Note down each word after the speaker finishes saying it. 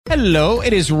Hello,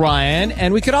 it is Ryan,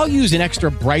 and we could all use an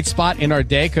extra bright spot in our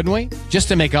day, couldn't we? Just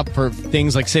to make up for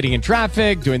things like sitting in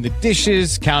traffic, doing the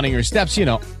dishes, counting your steps,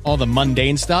 all the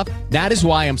mundane stuff. That is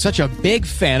why I'm such a big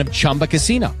fan of Chumba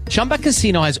Casino. Chumba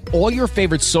Casino has all your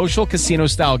favorite social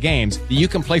casino-style games that you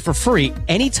can play for free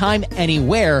anytime,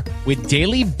 anywhere with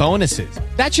daily bonuses.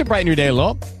 That should brighten your day a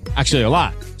little. Actually, a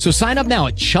lot. So sign up now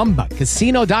at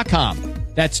ChumbaCasino.com.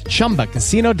 That's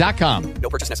ChumbaCasino.com. No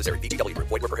purchase necessary. VGW Group.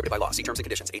 Void where prohibited by law. See terms and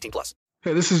conditions. 18+.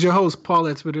 Hey, this is your host, Paul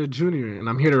and Emilio Jr., and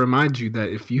I'm here to remind you that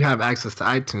if you have access to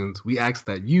iTunes, we ask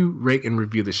that you rate and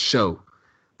review the show.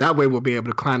 That way we'll be able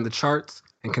to climb the charts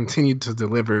and continue to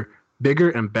deliver bigger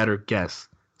and better guests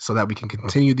so that we can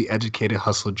continue the educated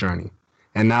hustle journey.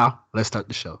 And now, let's start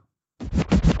the show.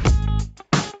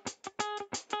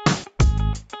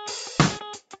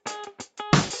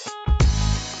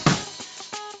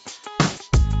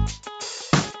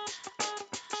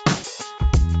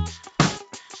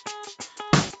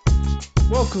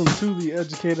 Welcome to the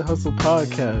Educated Hustle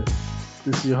Podcast.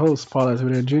 This is your host, Paul and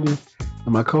Emilio Jr., and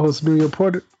my co-host, Emilio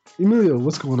Porter. Emilio,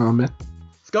 what's going on, man?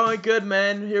 It's going good,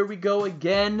 man. Here we go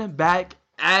again, back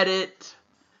at it.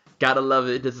 Gotta love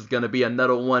it. This is gonna be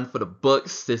another one for the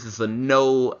books. This is a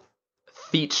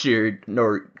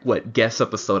guest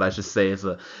episode, I should say. It's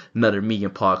another me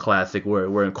and Paul classic where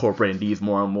we're incorporating these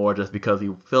more and more just because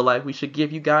we feel like we should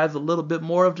give you guys a little bit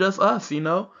more of just us,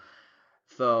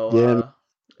 So, yeah.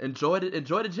 Enjoy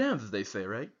the gems, as they say,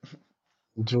 right?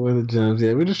 Enjoy the gems.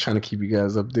 Yeah, we're just trying to keep you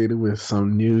guys updated with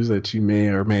some news that you may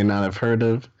or may not have heard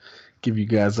of, give you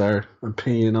guys our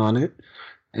opinion on it.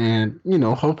 And,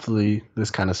 hopefully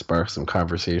this kind of sparks some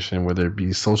conversation, whether it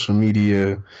be social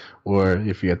media or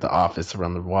if you're at the office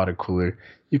around the water cooler,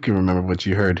 you can remember what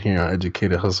you heard here on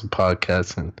Educated Hustle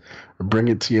Podcast and bring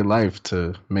it to your life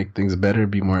to make things better,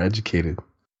 be more educated.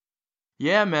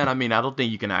 Yeah, man. I mean, I don't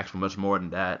think you can ask for much more than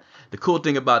that. The cool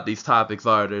thing about these topics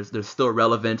are they're still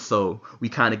relevant, so we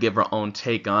kind of give our own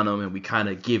take on them, and we kind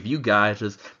of give you guys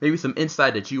just maybe some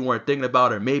insight that you weren't thinking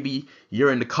about, or maybe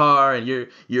you're in the car and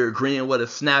you're agreeing with a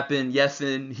snapping,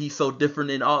 yesing, he's so different,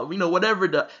 and all, whatever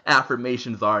the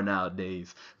affirmations are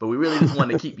nowadays. But we really just want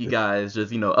to keep you guys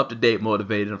just, up to date,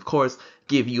 motivated, and of course,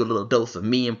 give you a little dose of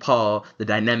me and Paul, the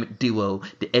dynamic duo,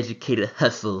 the Educated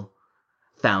Hustle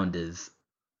founders.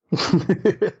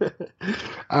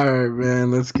 All right, man,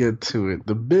 let's get to it.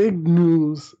 The big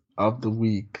news of the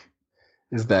week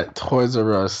is that Toys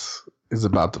R Us is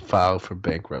about to file for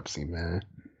bankruptcy, man.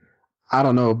 I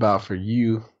don't know about for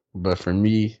you, but for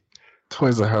me,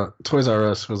 Toys R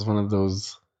Us was one of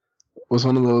those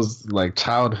like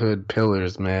childhood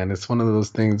pillars, man. It's one of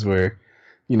those things where,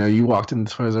 you walked into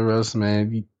Toys R Us,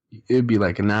 man, it'd be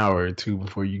like an hour or two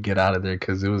before you get out of there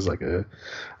because it was like a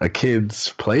kid's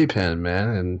playpen, man.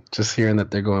 And just hearing that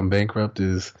they're going bankrupt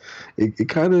it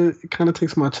kind of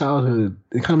takes my childhood.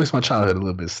 It kind of makes my childhood a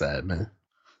little bit sad, man.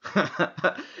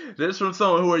 This from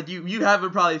someone who you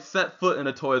haven't probably set foot in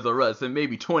a Toys R Us in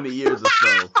maybe 20 years or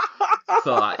so.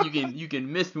 So you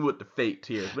can miss me with the fake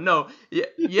tears, but no,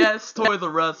 yes, Toys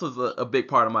R Us was a big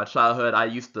part of my childhood.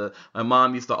 My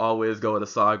mom used to always go to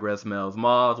Sawgrass Mills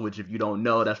Malls, which if you don't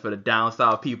know, that's for the down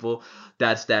south people.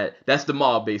 That's the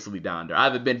mall basically down there. I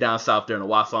haven't been down south there in a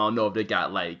while, so I don't know if they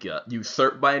got like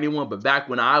usurped by anyone. But back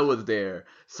when I was there,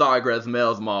 Sawgrass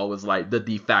Mills Mall was like the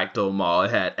de facto mall.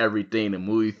 It had everything: the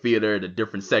movie theater, the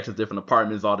different sections, different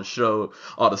apartments, all the stores,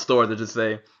 I just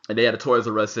say. And they had a Toys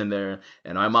R Us in there.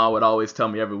 And my mom would always tell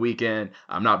me every weekend,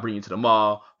 I'm not bringing you to the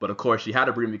mall. But of course, she had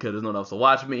to bring me because there's no one else to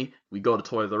watch me. We go to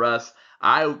Toys R Us.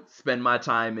 I spend my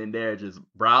time in there just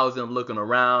browsing, looking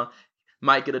around.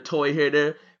 Might get a toy here or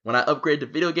there. When I upgrade to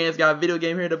video games, got a video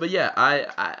game here or there. But yeah,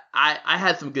 I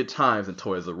had some good times in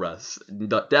Toys R Us.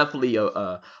 Definitely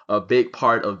a big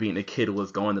part of being a kid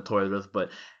was going to Toys R Us. But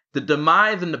the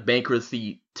demise and the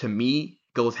bankruptcy, to me,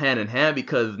 goes hand in hand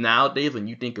because nowadays when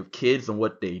you think of kids and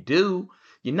what they do,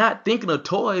 you're not thinking of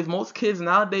toys. Most kids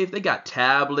nowadays, they got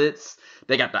tablets,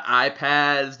 they got the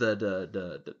iPads,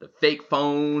 the fake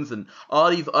phones, and all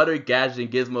these other gadgets and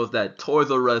gizmos that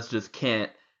Toys R Us just can't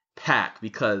pack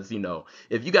because,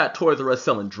 if you got Toys R Us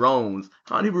selling drones,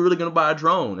 how many people are really going to buy a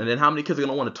drone? And then how many kids are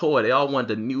going to want a toy? They all want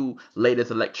the new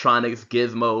latest electronics,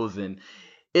 gizmos, and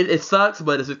it sucks,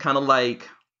 but it's just kind of like,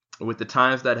 with the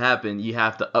times that happen, you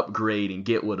have to upgrade and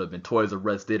get with them, and Toys R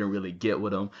Us didn't really get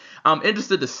with them. I'm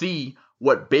interested to see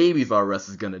what Babies R Us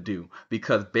is going to do,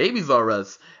 because Babies R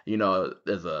Us,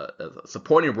 as a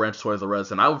supporting branch of Toys R Us,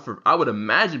 and I would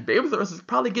imagine Babies R Us is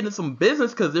probably getting some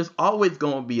business because there's always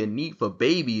going to be a need for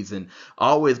babies and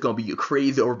always going to be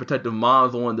crazy overprotective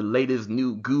moms on the latest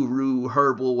new guru,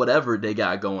 herbal, whatever they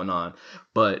got going on.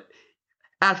 But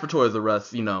as for Toys R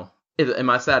Us, Am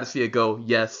I sad to see it go?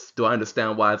 Yes. Do I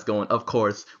understand why it's going? Of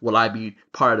course. Will I be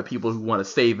part of the people who want to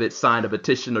save it, sign a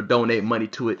petition, or donate money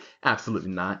to it?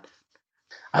 Absolutely not.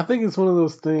 I think it's one of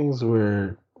those things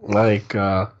where, like,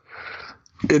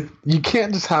 you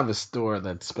can't just have a store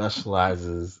that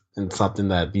specializes in something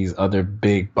that these other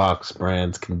big box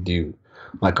brands can do,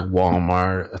 like a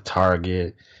Walmart, a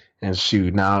Target, and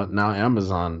shoot, now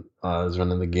Amazon is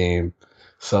running the game.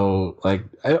 So like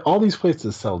all these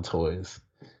places sell toys,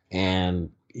 and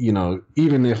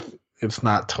even if it's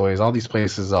not toys, all these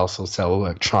places also sell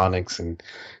electronics and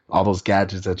all those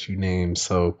gadgets that you name.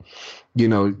 So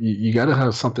you got to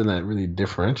have something that really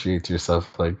differentiates yourself.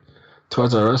 Like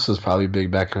Toys R Us was probably big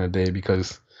back in the day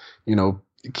because, you know,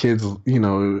 kids,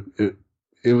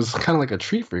 it was kind of like a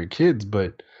treat for your kids.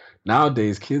 But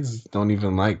nowadays, kids don't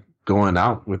even like going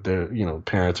out with their,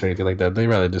 parents or anything like that. They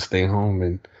rather just stay home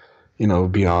and,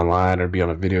 be online or be on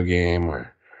a video game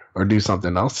or do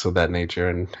something else of that nature.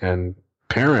 And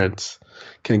parents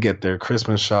can get their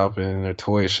Christmas shopping, their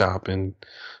toy shopping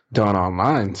done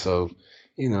online. So,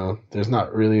 there's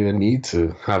not really a need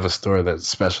to have a store that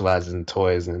specializes in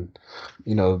toys. And,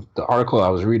 the article I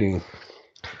was reading,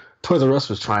 Toys R Us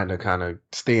was trying to kind of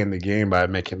stay in the game by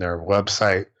making their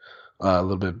website a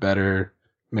little bit better,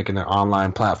 making their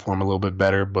online platform a little bit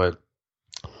better. But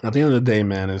at the end of the day,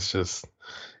 man, it's just,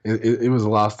 it was a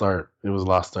lost art. It was a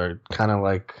lost art. Kind of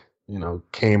like,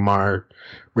 Kmart,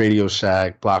 Radio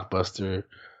Shack, Blockbuster,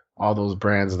 all those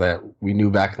brands that we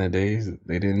knew back in the days,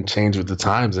 they didn't change with the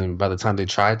times, and by the time they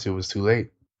tried to, it was too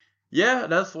late. Yeah,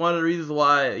 that's one of the reasons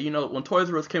why, when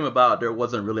Toys R Us came about, there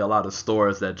wasn't really a lot of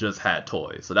stores that just had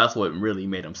toys. So that's what really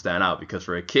made them stand out, because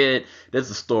for a kid, there's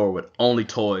a store with only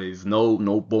toys, no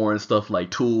boring stuff like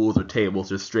tools or tables,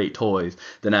 just straight toys.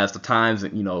 Then as the times,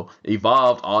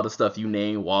 evolved, all the stuff you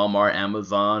named, Walmart,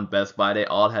 Amazon, Best Buy, they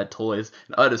all had toys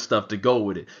and other stuff to go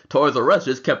with it. Toys R Us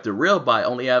just kept it real by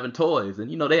only having toys. And,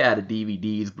 they added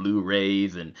DVDs,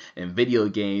 Blu-rays, and video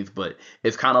games, but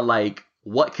it's kind of like,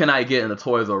 what can I get in a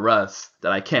Toys R Us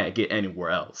that I can't get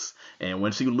anywhere else? And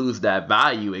once you lose that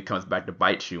value, it comes back to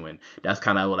bite you. And that's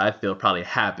kind of what I feel probably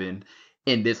happened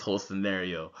in this whole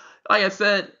scenario. Like I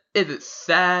said, is it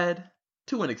sad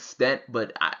to an extent?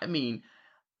 But I mean,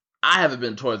 I haven't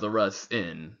been to Toys R Us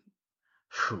in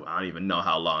I don't even know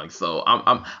how long. So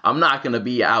I'm not gonna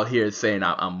be out here saying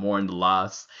I'm mourning the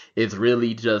loss. It's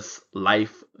really just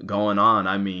life going on.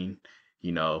 I mean,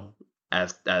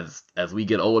 as we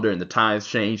get older and the times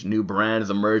change, new brands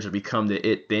emerge and become the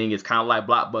it thing. It's kind of like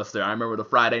Blockbuster. I remember the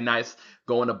Friday nights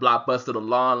going to Blockbuster, the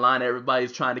long line.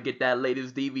 Everybody's trying to get that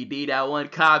latest DVD, that one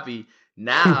copy.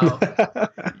 Now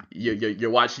you're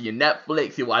watching your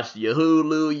Netflix, you're watching your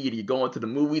Hulu, you're going to the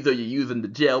movies, or you're using the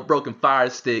jailbroken Fire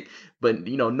Stick. But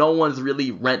no one's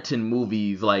really renting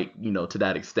movies like to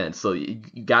that extent. So you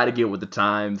got to get with the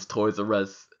times. Toys R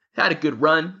Us had a good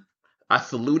run. I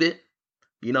salute it.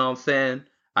 You know what I'm saying?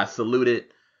 I salute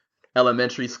it.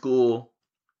 Elementary school,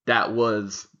 that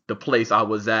was the place I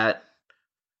was at.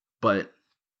 But,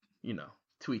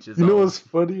 to each his own. You know what's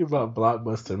funny about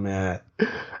Blockbuster, man?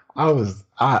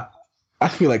 I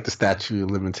feel like the statute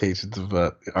of limitations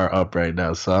are up right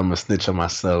now, so I'm gonna snitch on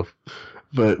myself.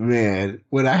 But man,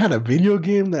 when I had a video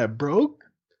game that broke,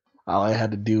 all I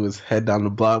had to do was head down to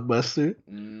Blockbuster,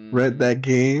 rent that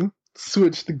game,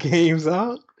 switch the games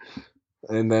out,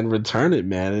 and then return it,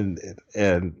 man.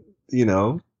 And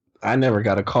I never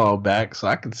got a call back, so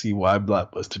I can see why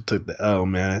Blockbuster took the L,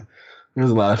 man. There's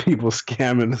a lot of people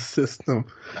scamming the system.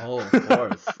 Oh, of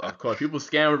course. People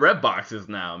scam red boxes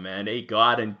now, man. They go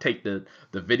out and take the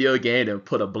video game and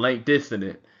put a blank disc in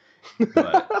it.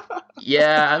 But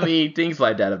yeah, I mean, things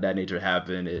like that of that nature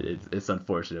happen. It's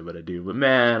unfortunate, but I do. But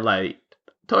man, like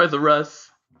Toys R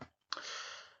Us,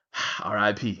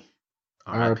 R.I.P.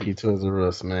 R.I.P. Toys R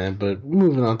Us, man. But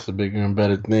moving on to bigger and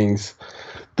better things.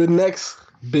 The next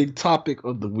big topic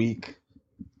of the week,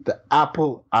 the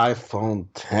Apple iPhone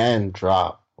 10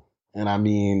 drop. And I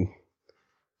mean,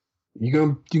 you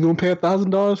gonna pay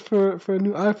 $1,000 for a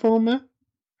new iPhone, man?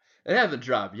 It hasn't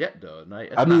dropped yet, though.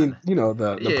 I mean,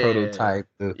 the prototype,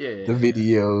 the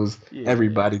videos,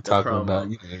 everybody talking about.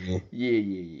 You know what I mean?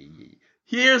 Yeah.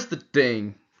 Here's the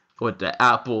thing with the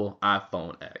Apple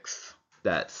iPhone X.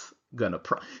 That's gonna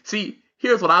see.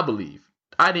 Here's what I believe.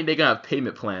 I think they're gonna have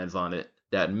payment plans on it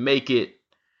that make it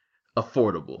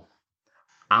affordable.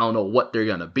 I don't know what they're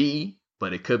gonna be,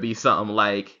 but it could be something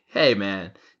like, "Hey,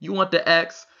 man, you want the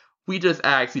X? We just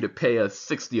asked you to pay us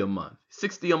 $60 a month.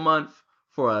 $60 a month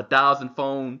for $1,000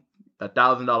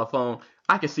 phone."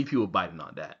 I can see people biting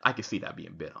on that. I can see that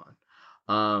being bid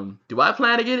on. Do I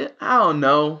plan to get it? I don't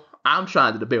know. I'm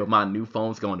trying to debate what my new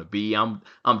phone's going to be. I'm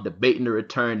debating to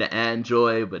return to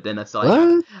Android, but then it's like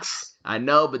What? I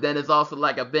know, but then it's also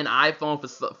like I've been iPhone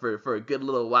for a good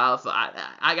little while, so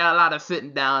I got a lot of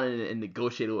sitting down and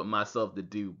negotiating with myself to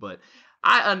do. But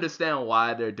I understand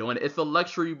why they're doing it. It's a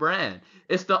luxury brand.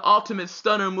 It's the ultimate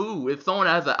stunner move. If someone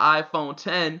has an iPhone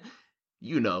 10,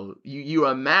 you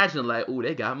imagine like, ooh,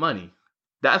 they got money.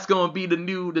 That's gonna be the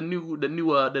new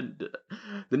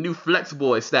flex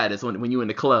boy status when you in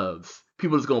the clubs.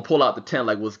 People just gonna pull out the 10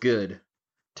 like, what's good,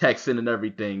 texting and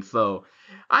everything. So,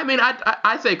 I mean,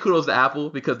 I say kudos to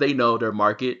Apple because they know their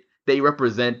market. They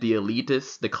represent the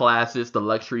elitists, the classists, the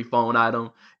luxury phone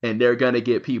item, and they're gonna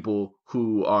get people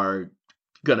who are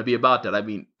gonna be about that. I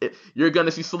mean, you're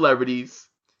gonna see celebrities.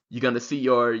 You're gonna see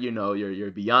your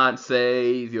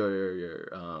Beyonces, your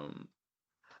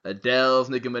Adele's,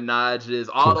 Nicki Minaj's,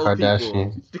 all Kim those people,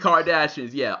 Kardashian. the Kardashians,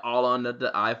 yeah, all on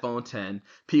the iPhone 10.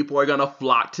 People are gonna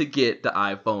flock to get the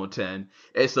iPhone 10.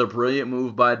 It's a brilliant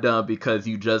move by them because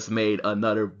you just made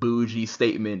another bougie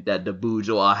statement that the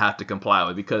bourgeois have to comply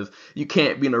with. Because you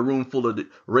can't be in a room full of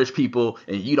rich people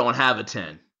and you don't have a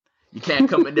 10. You can't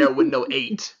come in there with no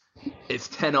 8. It's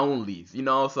 10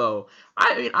 onlys, So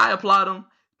I mean, I applaud them.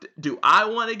 Do I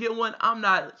want to get one? I'm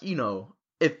not,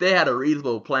 if they had a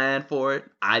reasonable plan for it,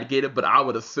 I'd get it. But I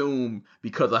would assume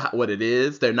because of what it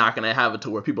is, they're not going to have it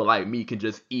to where people like me can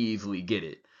just easily get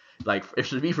it. Like, if it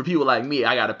should be for people like me,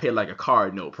 I got to pay like a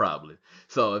card note probably.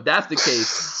 So if that's the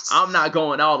case, I'm not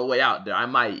going all the way out there. I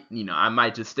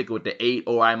might just stick with the 8,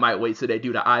 or I might wait till they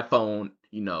do the iPhone,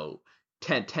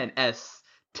 10s,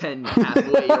 10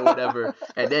 halfway or whatever,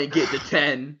 and then get the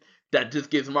 10 that just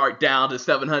gets marked down to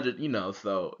 700,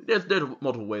 so there's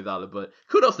multiple ways out of it, but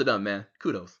kudos to them, man.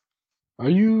 Kudos. Are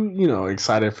you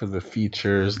excited for the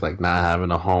features like not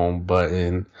having a home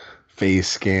button, face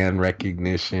scan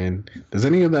recognition? Does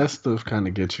any of that stuff kind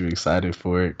of get you excited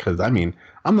for it? Because, I mean,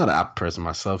 I'm not an Apple person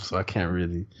myself, so I can't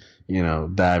really,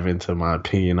 dive into my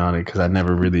opinion on it because I've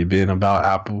never really been about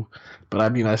Apple. But, I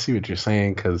mean, I see what you're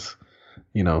saying because,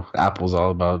 Apple's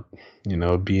all about,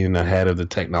 being ahead of the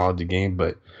technology game.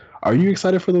 But are you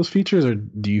excited for those features, or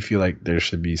do you feel like there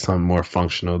should be something more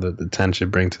functional that the 10 should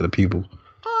bring to the people?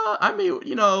 I mean,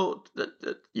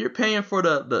 you're paying for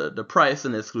the price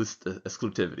and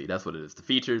exclusivity. That's what it is. The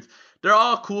features, they're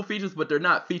all cool features, but they're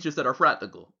not features that are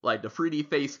practical. Like the 3D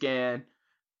face scan,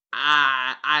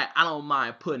 I don't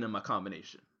mind putting in my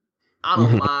combination. I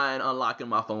don't mind unlocking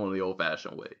my phone the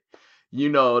old-fashioned way.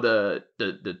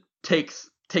 The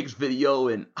takes video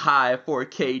in high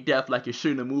 4K depth like you're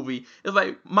shooting a movie. It's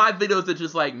like my videos are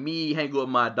just like me hanging with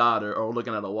my daughter or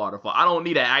looking at a waterfall. I don't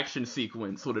need an action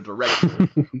sequence with a director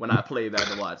when I play that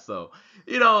to watch. So,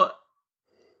 the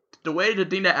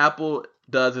thing that Apple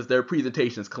does is their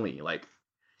presentation's clean. Like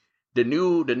the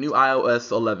new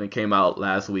iOS 11 came out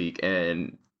last week,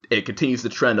 and it continues the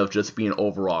trend of just being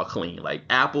overall clean. Like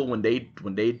Apple, when they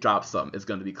drop something, it's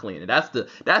going to be clean, and that's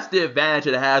the advantage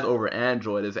it has over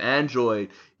Android. Is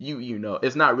Android,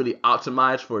 it's not really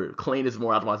optimized for clean. It's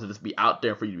more optimized to just be out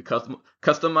there for you to be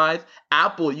customized.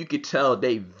 Apple, you could tell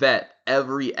they vet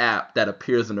every app that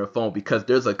appears on their phone because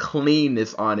there's a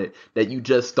cleanness on it that you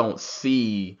just don't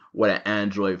see with an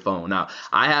Android phone. Now,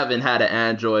 I haven't had an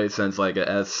Android since like a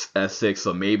S6,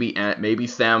 so maybe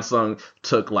Samsung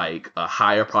took like a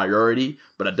higher priority,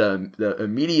 but the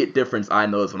immediate difference I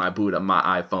noticed when I booted up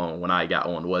my iPhone when I got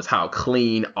on was how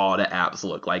clean all the apps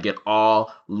look. Like it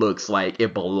all looks like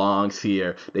it belongs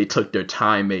here. They took their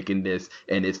time making this,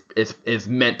 and it's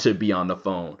meant to be on the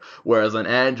phone. Whereas on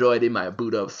Android, it might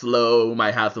boot up slow,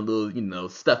 might have some little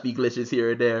stuffy glitches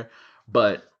here or there.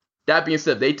 But that being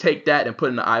said, they take that and put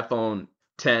in the iPhone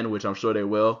 10, which I'm sure they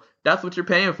will. That's what you're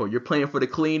paying for. You're paying for the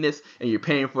cleanness, and you're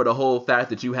paying for the whole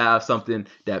fact that you have something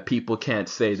that people can't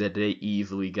say that they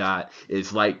easily got.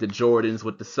 It's like the Jordans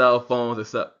with the cell phones and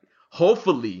stuff.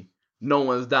 Hopefully, no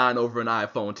one's dying over an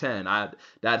iPhone 10.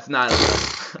 That's not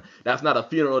a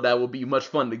funeral that will be much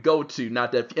fun to go to.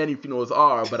 Not that any funerals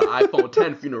are, but an iPhone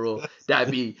 10 funeral,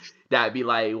 that'd be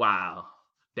like, wow,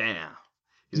 damn.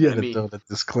 You had to throw the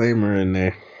disclaimer in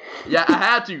there. Yeah, I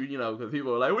had to, because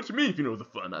people are like, what you mean funerals are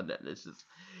fun? It's just,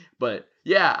 but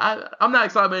yeah, I'm not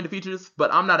excited about the features,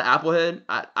 but I'm not an Apple head.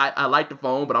 I like the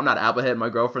phone, but I'm not an Apple head. My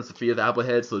girlfriend Sophia's an Apple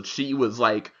head, so she was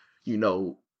like,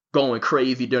 going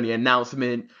crazy during the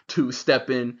announcement,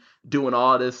 two-stepping, doing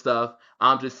all this stuff.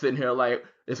 I'm just sitting here like,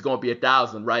 it's going to be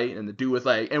 1,000, right? And the dude was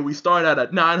like, and we started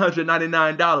at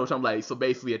 $999. I'm like, so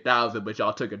basically 1,000, but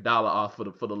y'all took $1 off for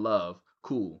the love.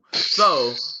 Cool.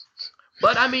 So,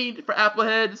 but I mean, for Apple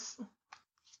heads,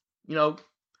 go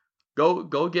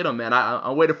get them, man.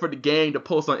 I'm waiting for the gang to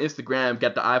post on Instagram,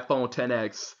 got the iPhone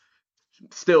 10X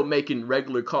still making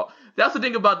regular call. That's the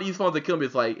thing about these phones that kill me.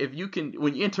 It's like if you can,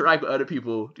 when you interact with other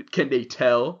people, can they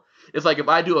tell? It's like if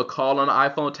I do a call on an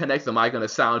iPhone 10X, am I gonna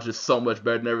sound just so much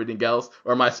better than everything else,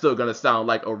 or am I still gonna sound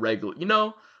like a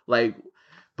regular? Like.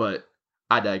 But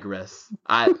I digress.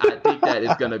 I think that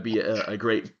it's gonna be a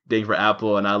great thing for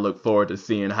Apple, and I look forward to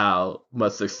seeing how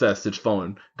much success this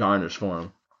phone garners for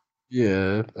them.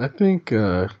 Yeah, I think.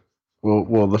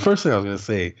 Well, the first thing I was gonna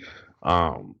say,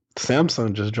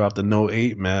 Samsung just dropped the Note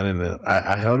 8, man, and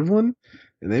I held one,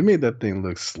 and they made that thing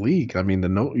look sleek. I mean, the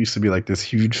Note used to be like this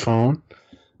huge phone,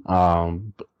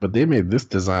 but they made this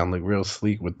design look real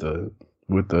sleek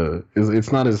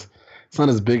it's not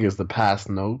as big as the past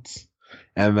Notes.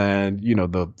 And then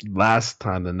the last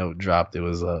time the Note dropped, it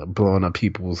was blowing up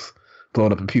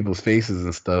in people's faces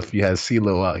and stuff. You had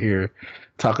CeeLo out here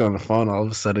talking on the phone. All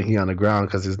of a sudden, he on the ground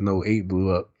because his Note 8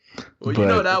 blew up. Well,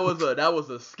 But that was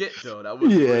a skit though. That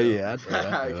was yeah, real. yeah,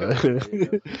 I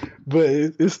know. But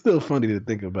it's still funny to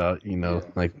think about,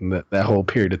 like that whole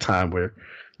period of time where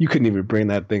you couldn't even bring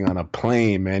that thing on a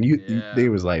plane, man. They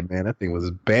was like, man, that thing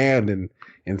was banned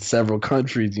in several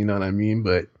countries. You know what I mean?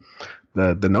 But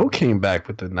the Note came back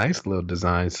with a nice little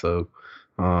design. So,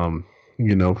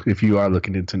 if you are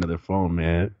looking into another phone,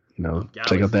 man,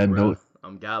 check out that Note.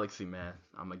 I'm Galaxy, man.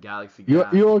 I'm a Galaxy You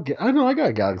guy. I know I got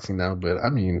a Galaxy now, but I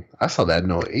mean, I saw that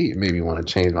Note 8 made me want to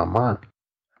change my mind.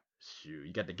 Shoot,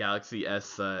 you got the Galaxy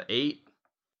S8.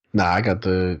 Nah, I have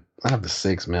the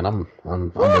 6, man.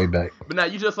 I'm way back. But now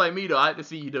you just like me though. I have to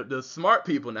see the smart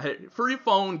people now. Free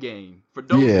phone game for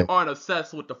those who aren't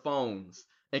obsessed with the phones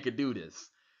and could do this.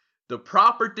 The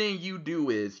proper thing you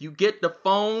do is you get the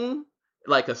phone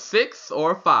like a 6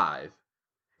 or a 5.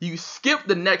 You skip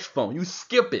the next phone. You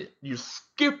skip it.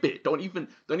 Don't even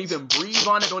breathe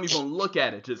on it. Don't even look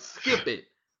at it. Just skip it.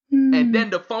 And then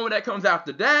the phone that comes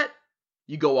after that,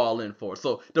 you go all in for.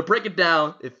 So to break it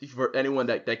down, if for anyone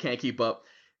that can't keep up,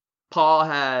 Paul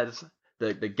has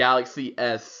the Galaxy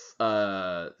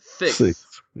S6.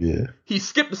 6. Yeah. He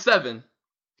skipped the 7.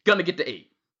 Gonna get the 8.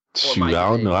 Shoot, I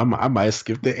don't know. I might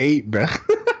skip the 8, bro.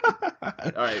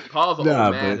 All right, Paul's an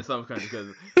old man in some kind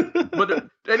because. But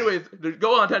anyways, to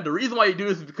go on time. The reason why you do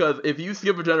this is because if you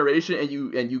skip a generation and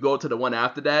you go to the one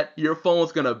after that, your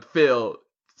phone's gonna feel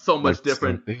so much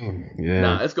different. Yeah.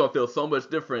 Nah, it's gonna feel so much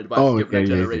different by skipping a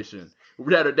generation.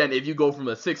 Rather than if you go from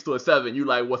a 6 to a 7, you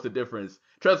like, what's the difference?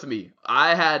 Trust me,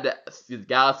 I had the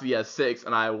Galaxy S6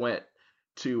 and I went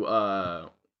to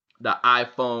the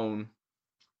iPhone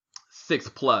 6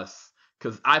 Plus.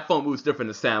 Because iPhone moves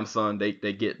different than Samsung.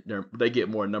 They get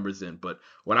more numbers in. But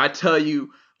when I tell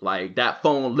you, like, that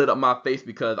phone lit up my face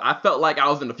because I felt like I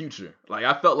was in the future. Like,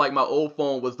 I felt like my old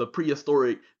phone was the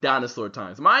prehistoric dinosaur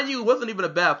times. Mind you, it wasn't even a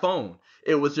bad phone.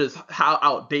 It was just how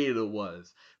outdated it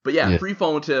was. But yeah, free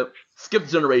phone tip. Skip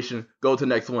the generation. Go to the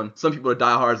next one. Some people are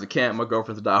diehards that can't. My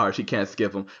girlfriend's a diehard. She can't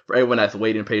skip them. For everyone that's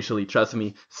waiting patiently, trust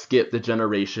me, skip the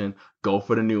generation. Go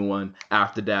for the new one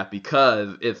after that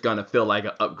because it's going to feel like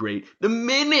an upgrade the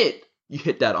minute you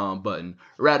hit that on button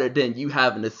rather than you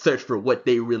having to search for what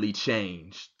they really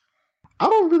changed. I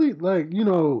don't really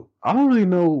I don't really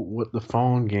know what the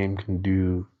phone game can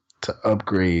do to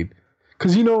upgrade.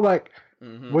 Because,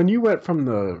 when you went from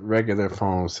the regular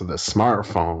phones to the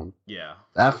smartphone,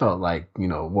 that felt like,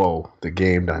 whoa, the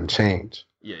game done changed.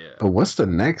 Yeah. But what's the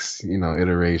next,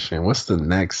 iteration? What's the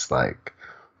next,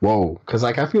 whoa? Because,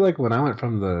 I feel like when I went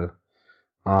from the,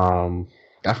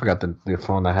 I forgot the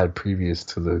phone I had previous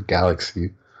to the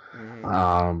Galaxy,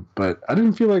 but I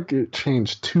didn't feel like it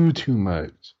changed too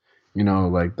much. The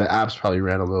apps probably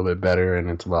ran a little bit better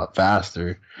and it's a lot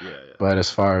faster. Yeah. But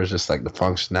as far as just, the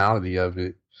functionality of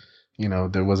it,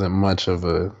 there wasn't much of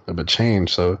a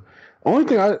change. So the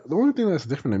only thing that's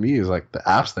different to me is the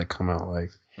apps that come out.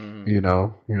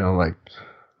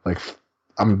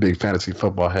 I'm a big fantasy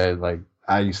football head.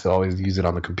 I used to always use it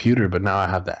on the computer, but now I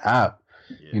have the app.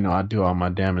 Yeah. I do all my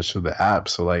damage through the app.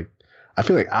 So I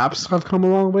feel like apps have come a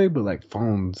long way, but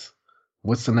phones,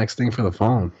 what's the next thing for the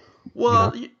phone?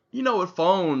 Well, with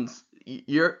phones,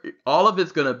 all of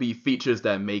it's gonna be features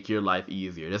that make your life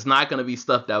easier. It's not gonna be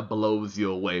stuff that blows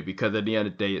you away because at the end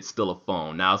of the day, it's still a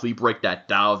phone. Now, as we break that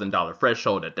 $1,000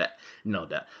 threshold that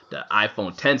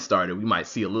iPhone 10 started, we might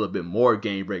see a little bit more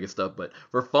game breaking stuff. But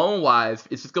for phone wise,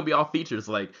 it's just gonna be all features.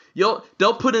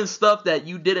 They'll put in stuff that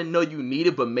you didn't know you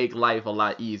needed, but make life a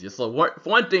lot easier. So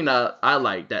one thing that I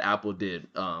like that Apple did,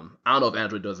 I don't know if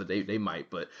Android does it. They might,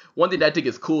 but one thing that I think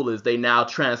is cool is they now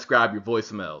transcribe your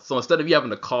voicemail. So instead of you having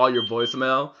to call your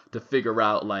voicemail to figure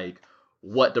out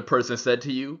what the person said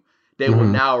to you, they will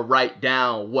now write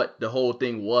down what the whole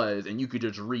thing was, and you could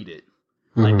just read it.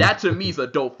 Like, Mhm. that to me is a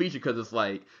dope feature because it's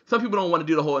like, some people don't want to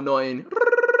do the whole annoying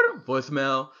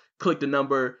voicemail, click the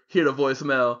number, hear the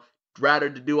voicemail. Rather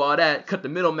to do all that, cut the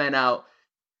middleman out,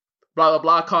 blah, blah,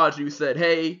 blah, called you, said,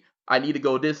 hey, I need to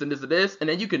go this and this and this. And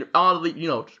then you can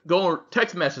go and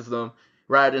text message them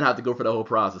rather than have to go for the whole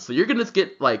process. So you're going to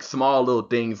get like small little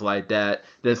things like that.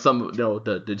 Then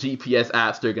the GPS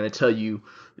apps, they're going to tell you,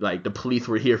 like, the police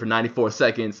were here for 94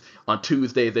 seconds. On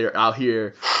Tuesday, they're out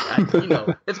here.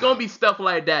 It's going to be stuff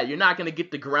like that. You're not going to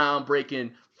get the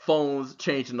groundbreaking phones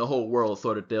changing the whole world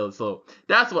sort of deal. So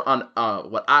that's what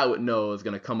I would know is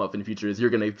going to come up in the future, is you're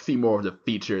going to see more of the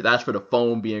feature. That's for the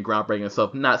phone being groundbreaking and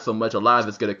stuff. Not so much. A lot of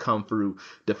it's going to come through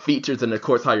the features and, of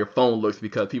course, how your phone looks,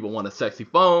 because people want a sexy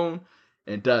phone,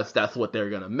 and thus that's what they're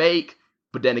going to make.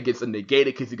 But then it gets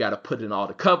negated because you got to put in all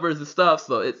the covers and stuff.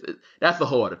 So that's a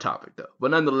whole other topic, though. But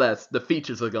nonetheless, the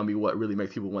features are going to be what really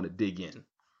makes people want to dig in.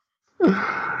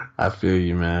 I feel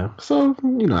you, man. So, at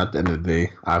the end of the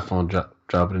day, iPhone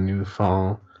dropping a new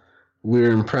phone.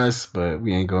 We're impressed, but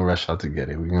we ain't gonna rush out to get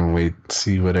it. We're gonna wait,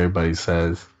 see what everybody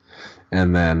says,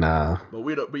 and then. But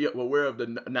we're of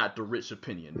the not the rich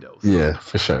opinion, though. So yeah,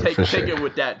 for sure. Take it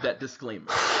with that disclaimer.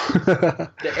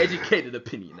 The educated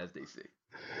opinion, as they say.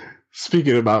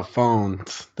 Speaking about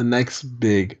phones, the next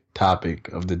big topic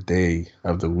of the day,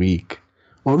 of the week.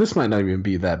 Well, this might not even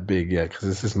be that big yet, because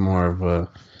this is more of a,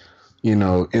 in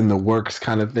the works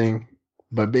kind of thing.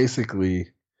 But basically,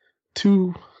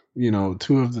 two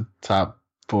of the top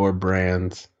 4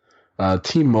 brands,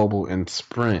 T-Mobile and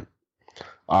Sprint,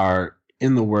 are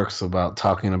in the works about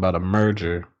talking about a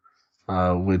merger,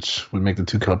 which would make the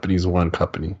two companies one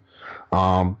company.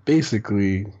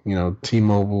 Basically,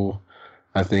 T-Mobile,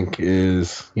 I think,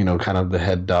 is kind of the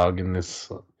head dog in this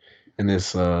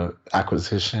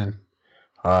acquisition,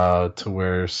 to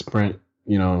where Sprint,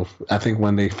 I think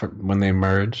when they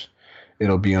merge,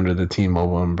 it'll be under the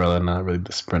T-Mobile umbrella, not really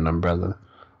the Sprint umbrella.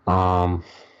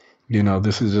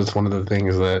 This is just one of the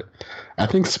things that I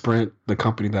think Sprint, the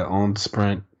company that owns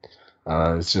Sprint,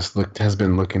 has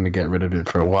been looking to get rid of it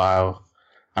for a while.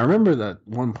 I remember that at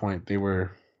one point they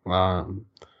were,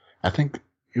 I think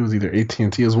it was either AT&T,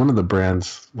 it was one of the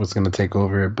brands was going to take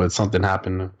over it, but something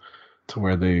happened to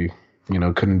where they,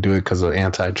 couldn't do it because of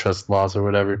antitrust laws or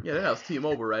whatever. Yeah, that was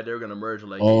T-Mobile, right? They were going to merge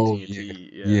like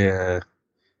AT&T. Yeah.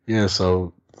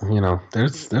 So,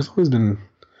 there's always been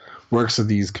works of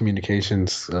these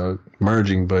communications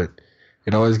merging, but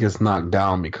it always gets knocked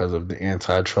down because of the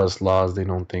antitrust laws. They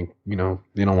don't think, they don't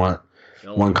want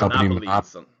one company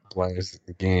monopolizing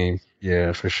the game.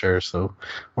 Yeah, for sure. So I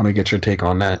want to get your take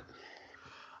on that.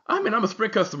 I mean, I'm a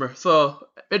Sprint customer, so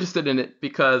interested in it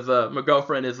because my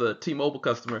girlfriend is a T-Mobile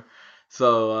customer.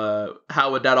 So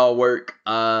how would that all work?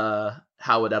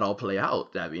 How would that all play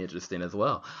out? That'd be interesting as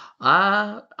well.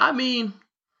 I mean,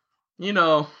 they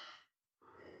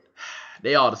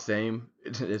all the same.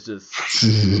 It's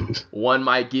just one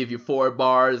might give you 4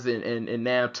 bars in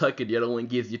Nantucket, the other one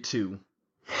gives you 2.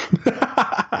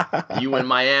 You in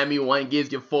Miami, one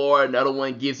gives you 4, another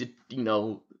one gives you,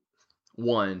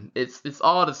 1. It's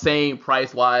all the same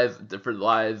price wise, different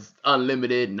wise,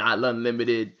 unlimited, not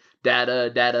unlimited,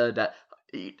 data,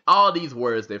 all these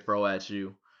words they throw at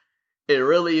you. It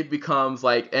really becomes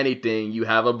like anything. You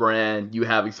have a brand, you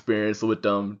have experience with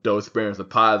them, those experiences are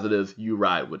positives, you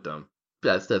ride with them.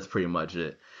 That's pretty much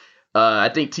it. I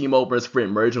think T-Mobile and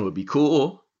Sprint merging would be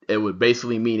cool. It would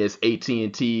basically mean it's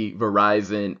AT&T,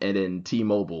 Verizon, and then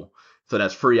T-Mobile. So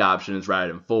that's 3 options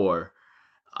rather than 4.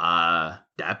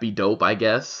 That'd be dope, I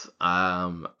guess.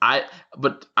 I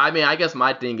guess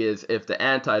my thing is, if the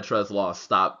antitrust law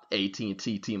stopped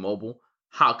AT&T, T-Mobile,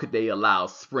 how could they allow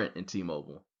Sprint and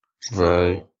T-Mobile?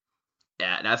 Right. So,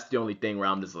 yeah, that's the only thing where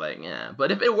I'm just like, yeah.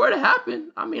 But if it were to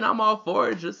happen, I mean, I'm all for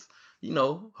it. Just,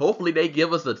 hopefully they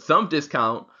give us some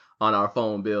discount on our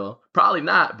phone bill. Probably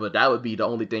not, but that would be the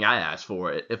only thing I ask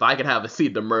for it. If I could have a seat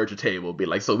at the merger table, be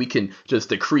like, so we can just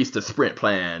decrease the Sprint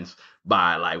plans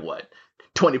by like what?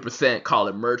 20%, call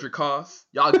it merger costs.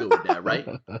 Y'all good with that, right?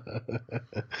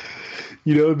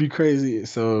 It'd be crazy.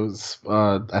 So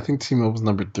I think T-Mobile's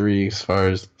number 3 as far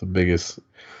as the biggest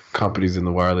companies in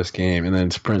the wireless game, and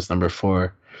then Sprint's number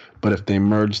 4. But if they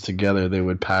merge together, they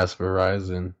would pass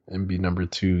Verizon and be number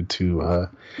 2 to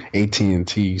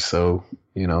AT&T. So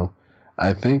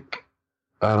I think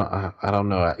I don't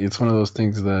know. It's one of those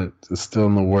things that is still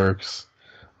in the works.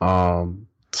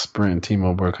 Sprint and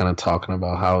T-Mobile are kind of talking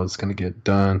about how it's going to get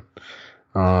done.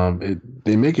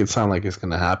 They make it sound like it's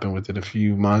going to happen within a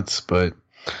few months, but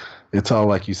it's all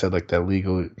like you said, like that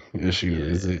legal issue. Yeah.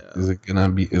 Is it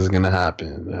going to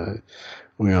happen?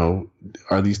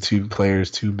 Are these 2 players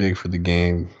too big for the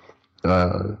game?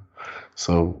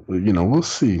 So we'll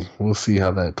see. We'll see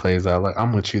how that plays out. Like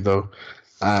I'm with you though.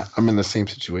 I'm in the same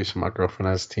situation. My girlfriend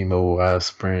has T-Mobile, I have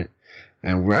Sprint,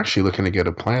 and we're actually looking to get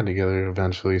a plan together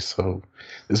eventually. So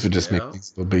this would just make Yeah.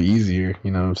 things a little bit easier.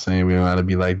 You know what I'm saying? We don't have to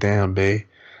be like, damn, babe,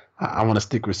 I want to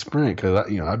stick with Sprint because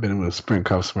I've been with a Sprint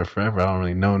customer forever. I don't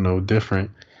really know no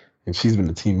different, and she's been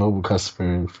a T-Mobile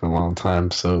customer for a long time.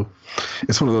 So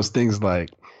it's one of those things like,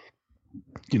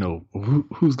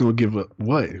 who's gonna give up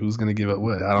what? Who's gonna give up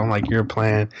what? I don't like your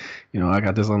plan. I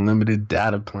got this unlimited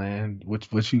data plan.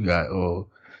 What you got? Oh,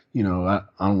 I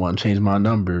don't want to change my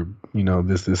number.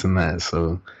 This, and that.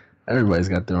 So everybody's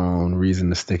got their own reason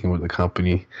to sticking with the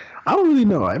company. I don't really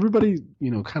know. Everybody,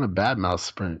 kind of badmouth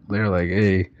Sprint. They're like,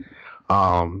 hey,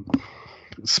 um,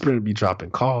 Sprint be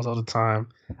dropping calls all the time.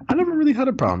 I never really had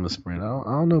a problem with Sprint. I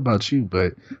don't know about you,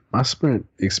 but my Sprint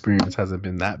experience hasn't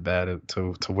been that bad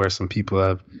to where some people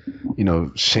have,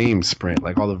 shamed Sprint.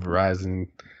 Like all the Verizon,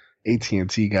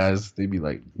 AT&T guys, they be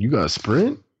like, "You got a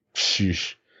Sprint?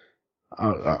 Sheesh.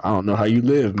 I don't know how you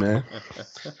live, man."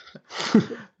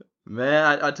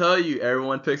 Man, I tell you,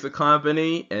 everyone picks a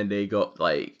company and they go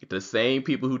like the same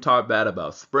people who talk bad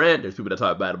about Sprint. There's people that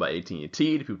talk bad about AT&T.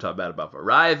 There's people talk bad about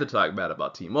Verizon. Talk bad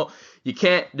about T-Mobile. You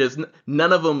can't.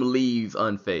 None of them leaves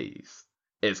unfazed.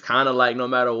 It's kind of like no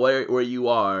matter where you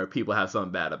are, people have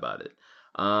something bad about it.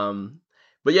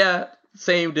 But yeah,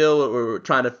 same deal. We're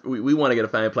trying to we want to get a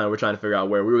family plan. We're trying to figure out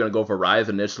where we were gonna go for Verizon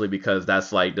initially because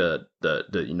that's like the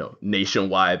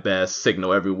nationwide best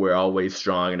signal everywhere, always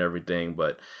strong and everything.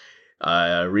 But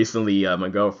recently, my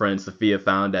girlfriend Sophia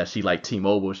found that she liked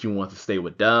T-Mobile. She wants to stay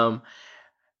with them.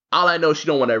 All I know, she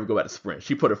don't want to ever go back to Sprint.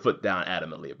 She put her foot down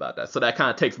adamantly about that. So that kind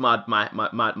of takes my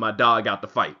dog out the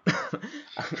fight.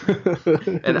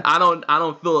 And I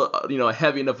don't feel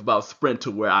heavy enough about Sprint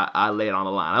to where I lay it on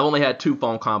the line. I've only had two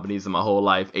phone companies in my whole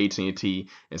life, AT&T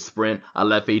and Sprint. I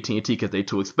left AT&T because they're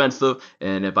too expensive,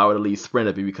 and if I were to leave Sprint,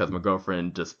 it'd be because my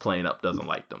girlfriend just plain up doesn't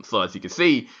like them. So as you can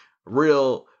see,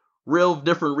 real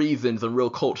different reasons and real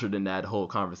culture than that whole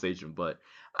conversation. But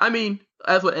I mean,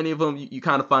 as with any of them, you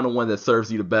kind of find the one that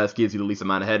serves you the best, gives you the least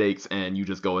amount of headaches, and you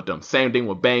just go with them. Same thing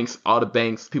with banks. All the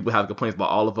banks, people have complaints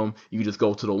about all of them. You just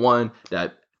go to the one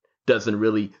that doesn't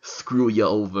really screw you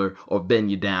over or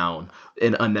bend you down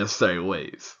in unnecessary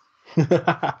ways.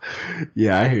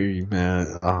 Yeah, I hear you, man.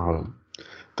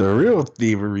 The real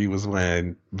thievery was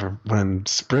when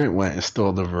Sprint went and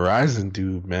stole the Verizon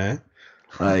dude, man.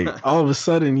 Like all of a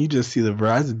sudden, you just see the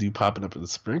Verizon dude popping up in the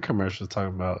Sprint commercials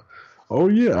talking about, "Oh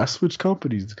yeah, I switched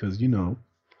companies because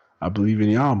I believe in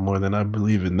y'all more than I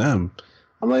believe in them."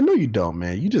 I'm like, no, you don't,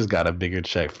 man. You just got a bigger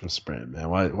check from Sprint, man.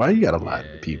 Why you gotta lie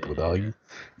to the people, dog?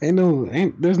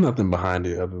 There's nothing behind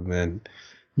it other than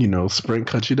Sprint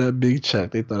cut you that big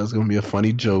check. They thought it was gonna be a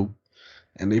funny joke,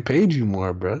 and they paid you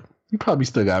more, bro. You probably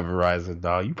still got Verizon,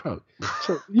 dog. You probably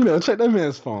check that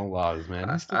man's phone logs, man.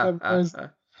 He still got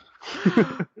Verizon.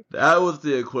 That was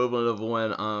the equivalent of when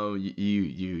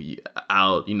you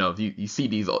out if you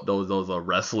see those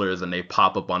wrestlers and they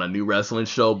pop up on a new wrestling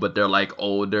show but they're like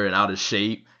older and out of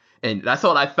shape, and that's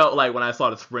what I felt like when I saw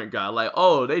the Sprint guy. Like,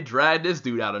 oh, they dragged this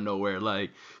dude out of nowhere.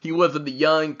 Like, he wasn't the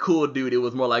young cool dude. It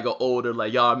was more like an older,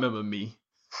 like, y'all remember me,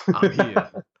 I'm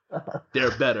here.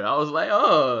 They're better. I was like,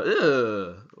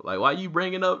 oh, ugh. Like, why you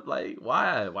bringing up, like,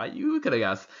 why you could have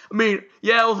got, I mean,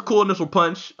 yeah, it was a cool initial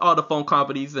punch. All the phone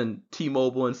companies and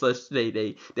T-Mobile and such,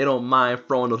 they don't mind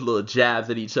throwing those little jabs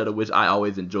at each other, which I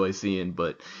always enjoy seeing.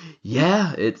 But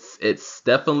yeah, it's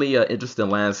definitely an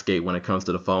interesting landscape when it comes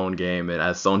to the phone game. And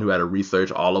as someone who had to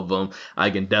research all of them,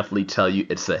 I can definitely tell you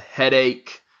it's a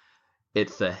headache.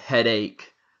 It's a headache.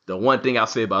 The one thing I'll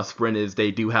say about Sprint is they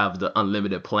do have the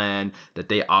unlimited plan that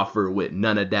they offer with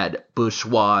none of that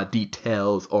bourgeois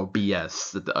details or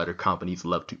BS that the other companies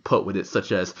love to put with it,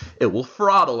 such as it will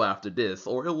throttle after this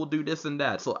or it will do this and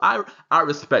that. So I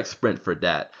respect Sprint for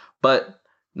that. But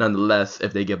nonetheless,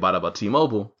 if they get bought up by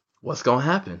T-Mobile, what's going to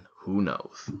happen? Who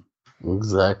knows?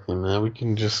 Exactly, man. We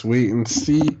can just wait and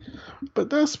see. But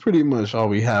that's pretty much all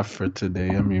we have for today.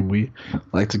 I mean, we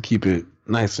like to keep it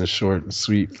nice and short and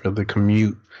sweet for the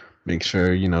commute. Make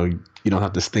sure you don't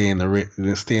have to stay in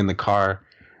the car,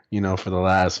 for the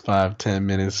last 5-10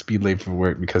 minutes. Be late for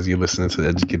work because you're listening to the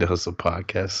Educated Hustle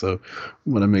podcast. So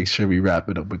we want to make sure we wrap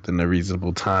it up within a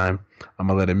reasonable time. I'm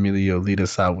gonna let Emilio lead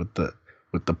us out with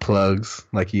the plugs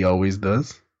like he always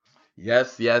does.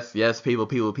 Yes,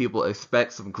 people,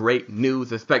 expect some great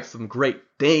news, expect some great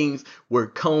things. We're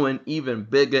going even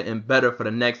bigger and better for the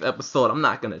next episode. I'm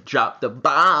not going to drop the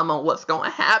bomb on what's going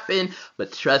to happen,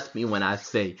 but trust me when I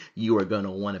say you are going to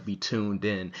want to be tuned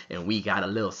in, and we got a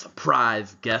little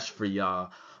surprise guest for y'all.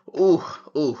 Ooh,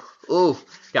 ooh, ooh.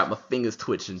 Got my fingers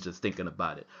twitching just thinking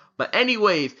about it. But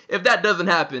anyways, if that doesn't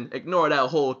happen, ignore that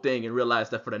whole thing and realize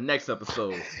that for the next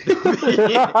episode,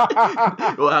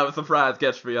 we'll have a surprise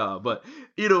guest for y'all. But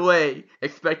either way,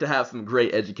 expect to have some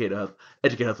great educate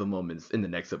hustle moments in the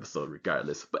next episode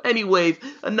regardless. But anyways,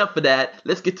 enough of that.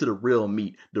 Let's get to the real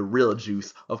meat, the real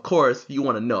juice. Of course, you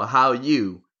want to know how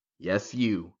you, yes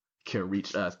you, can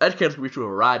reach us. Educators can reach through a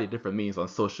variety of different means on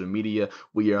social media.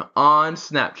 We are on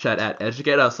Snapchat at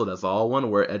Educate Hustle. That's all one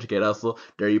word, Educate Hustle.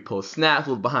 There you post snaps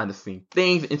with behind the scenes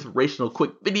things, inspirational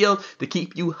quick videos to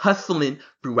keep you hustling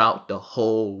throughout the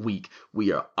whole week.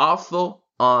 We are also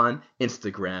on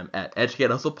Instagram at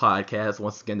Educate Hustle Podcast.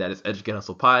 Once again, that is Educate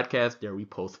Hustle Podcast. There we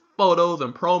post photos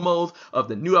and promos of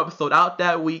the new episode out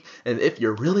that week. And if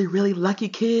you're really, really lucky,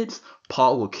 kids,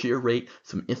 Paul will curate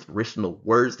some inspirational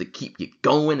words to keep you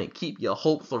going and keep your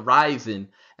hopes rising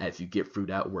as you get through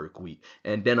that work week.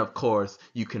 And then, of course,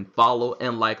 you can follow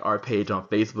and like our page on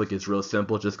Facebook. It's real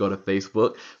simple. Just go to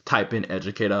Facebook, type in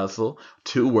Educate Hustle,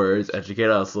 2 words, Educate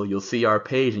Hustle. You'll see our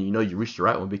page, and you know you reached the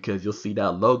right one because you'll see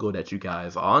that logo that you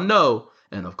guys all know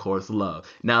and, of course, love.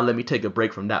 Now, let me take a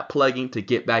break from that plugging to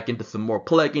get back into some more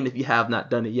plugging. If you have not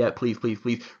done it yet, please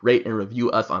rate and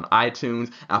review us on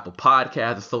iTunes, Apple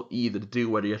Podcasts. It's so easy to do,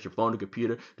 whether it's your phone or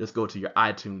computer. Just go to your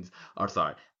Apple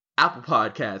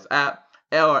Podcasts app,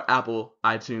 or Apple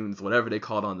iTunes, whatever they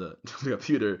call it on the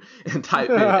computer, and type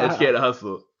in Educate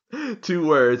Hustle. 2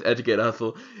 words, Educate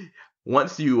Hustle.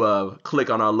 Once you click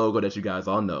on our logo that you guys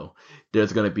all know,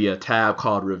 there's going to be a tab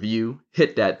called Review.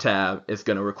 Hit that tab. It's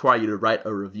going to require you to write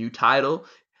a review title.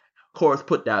 Of course,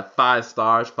 put that 5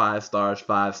 stars, 5 stars,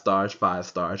 5 stars, 5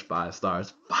 stars, 5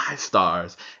 stars, 5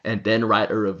 stars, and then write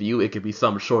a review. It could be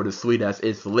something short and sweet as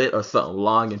it's lit, or something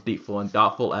long and deepful and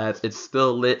thoughtful as it's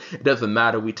still lit. It doesn't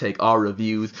matter. We take all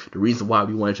reviews. The reason why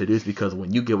we want to do this is because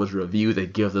when you give us reviews,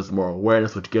 it gives us more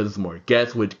awareness, which gives us more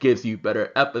guests, which gives you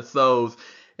better episodes.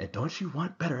 And don't you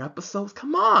want better episodes?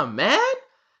 Come on, man.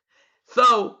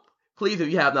 So, please,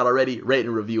 if you have not already, rate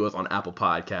and review us on Apple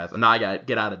Podcasts. And now I got to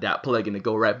get out of that plugin and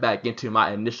go right back into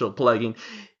my initial plugin.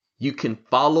 You can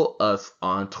follow us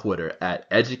on Twitter at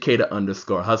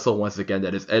educator_hustle. Once again,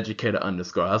 that is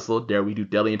educator_hustle. There we do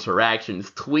daily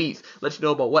interactions, tweets, let you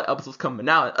know about what episodes coming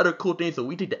out, and other cool things that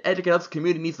we think the Educator Hustle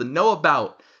community needs to know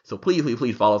about. So please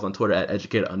follow us on Twitter at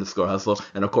educator_hustle.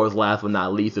 And of course, last but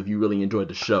not least, if you really enjoyed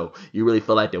the show, you really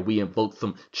feel like that we invoked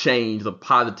some change, some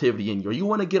positivity in you, or you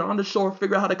want to get on the show or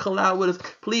figure out how to collab with us,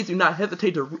 please do not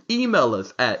hesitate to email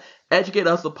us at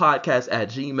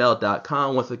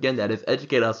educatorhustlepodcast@gmail.com. Once again, that is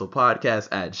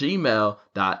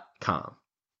educatorhustlepodcast@gmail.com.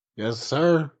 Yes,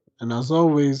 sir. And as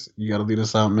always, you got to lead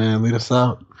us out, man. Lead us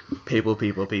out. People.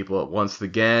 Once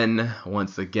again,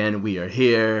 we are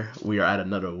here. We are at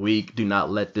another week. Do not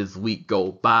let this week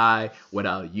go by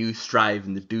without you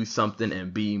striving to do something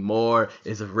and be more.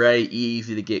 It's very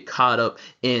easy to get caught up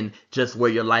in just where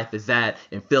your life is at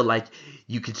and feel like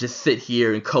you could just sit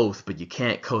here and coast, but you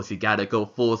can't coast. You got to go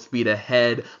full speed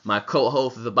ahead. My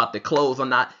co-host is about to close on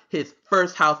not his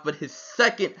first house, but his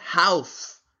second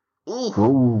house.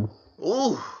 Ooh.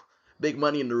 Big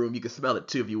money in the room. You can smell it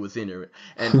too if you was in there.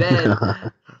 And then,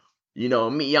 you know,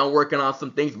 me, I'm working on some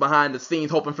things behind the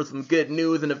scenes, hoping for some good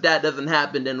news. And if that doesn't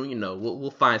happen, then, you know, we'll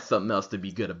find something else to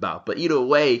be good about. But either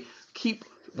way, keep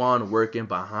on working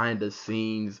behind the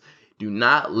scenes. Do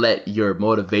not let your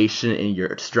motivation and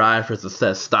your strive for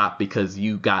success stop because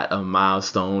you got a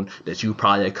milestone that you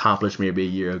probably accomplished maybe a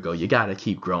year ago. You got to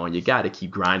keep growing. You got to keep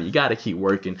grinding. You got to keep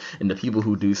working. And the people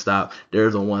who do stop,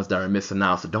 they're the ones that are missing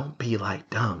out. So don't be like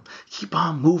them. Keep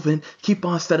on moving. Keep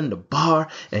on setting the bar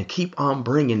and keep on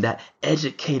bringing that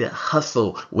educated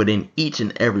hustle within each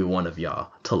and every one of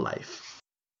y'all to life.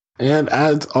 And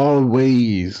as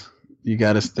always, you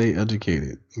got to stay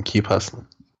educated and keep hustling.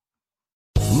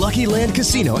 Lucky Land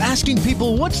Casino, asking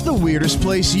people, what's the weirdest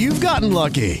place you've gotten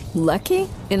lucky? Lucky?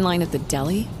 In line at the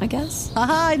deli, I guess?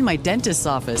 Aha, in my dentist's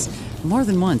office. More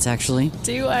than once, actually.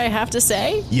 Do I have to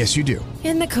say? Yes, you do.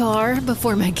 In the car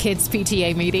before my kids'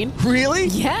 PTA meeting. Really?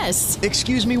 Yes.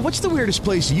 Excuse me, what's the weirdest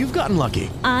place you've gotten lucky?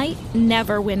 I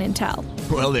never win and tell.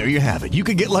 Well, there you have it. You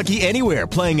can get lucky anywhere,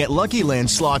 playing at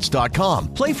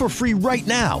LuckyLandSlots.com. Play for free right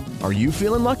now. Are you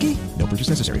feeling lucky? No purchase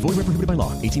necessary. Void where prohibited by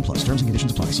law. 18+. Terms and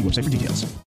conditions apply. See website for details.